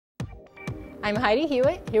I'm Heidi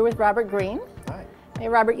Hewitt, here with Robert Green. Hi. Hey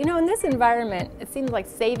Robert, you know, in this environment, it seems like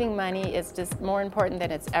saving money is just more important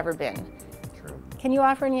than it's ever been. True. Can you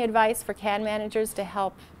offer any advice for CAD managers to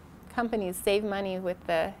help companies save money with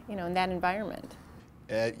the, in that environment?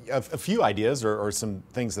 A few ideas or some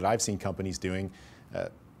things that I've seen companies doing.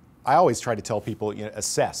 I always try to tell people,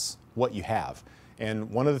 assess what you have.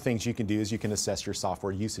 And one of the things you can do is you can assess your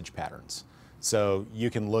software usage patterns. So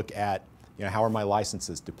you can look at, how are my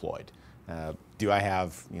licenses deployed? Do I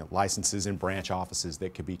have licenses in branch offices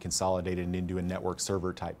that could be consolidated into a network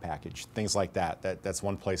server type package? Things like that. That's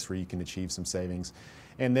one place where you can achieve some savings.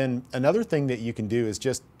 And then another thing that you can do is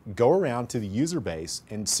just go around to the user base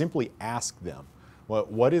and simply ask them,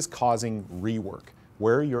 what is causing rework?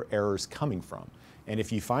 Where are your errors coming from? And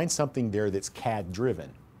if you find something there that's CAD driven,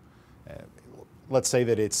 let's say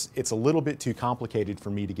that it's a little bit too complicated for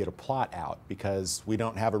me to get a plot out because we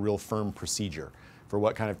don't have a real firm procedure for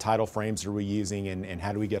what kind of title frames are we using and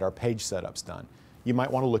how do we get our page setups done. You might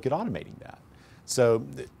want to look at automating that. So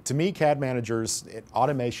to me, CAD managers,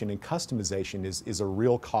 automation and customization is a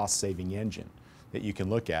real cost-saving engine that you can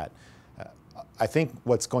look at. I think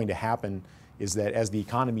what's going to happen is that as the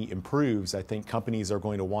economy improves, I think companies are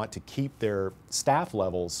going to want to keep their staff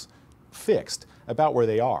levels fixed about where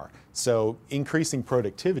they are. So increasing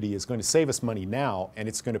productivity is going to save us money now, and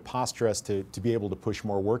it's going to posture us to be able to push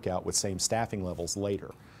more work out with same staffing levels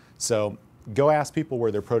later. So go ask people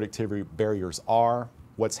where their productivity barriers are,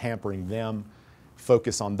 what's hampering them,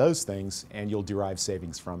 focus on those things, and you'll derive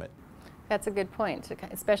savings from it. That's a good point,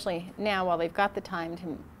 especially now while they've got the time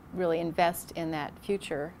to really invest in that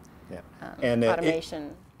future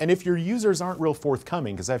automation. And if your users aren't real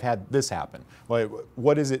forthcoming, because I've had this happen,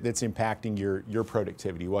 what is it that's impacting your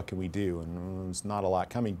productivity? What can we do? And there's not a lot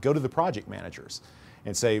coming. Go to the project managers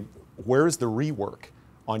and say, where's the rework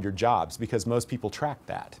on your jobs? Because most people track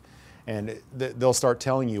that. And they'll start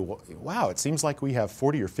telling you, wow, it seems like we have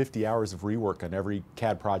 40 or 50 hours of rework on every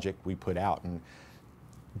CAD project we put out. And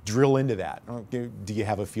drill into that. Do you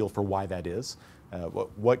have a feel for why that is?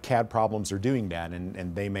 What CAD problems are doing that?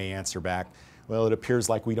 And they may answer back, well, it appears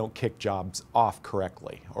like we don't kick jobs off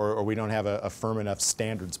correctly, or we don't have a firm enough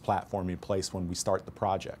standards platform in place when we start the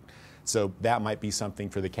project. So that might be something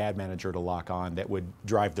for the CAD manager to lock on that would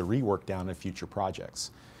drive the rework down in future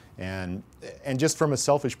projects. And just from a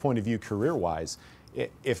selfish point of view, career-wise,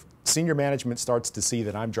 if senior management starts to see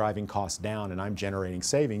that I'm driving costs down and I'm generating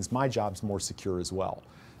savings, my job's more secure as well.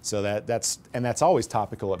 So that's always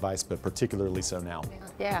topical advice, but particularly so now.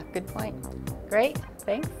 Yeah, good point. Great,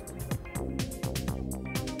 thanks.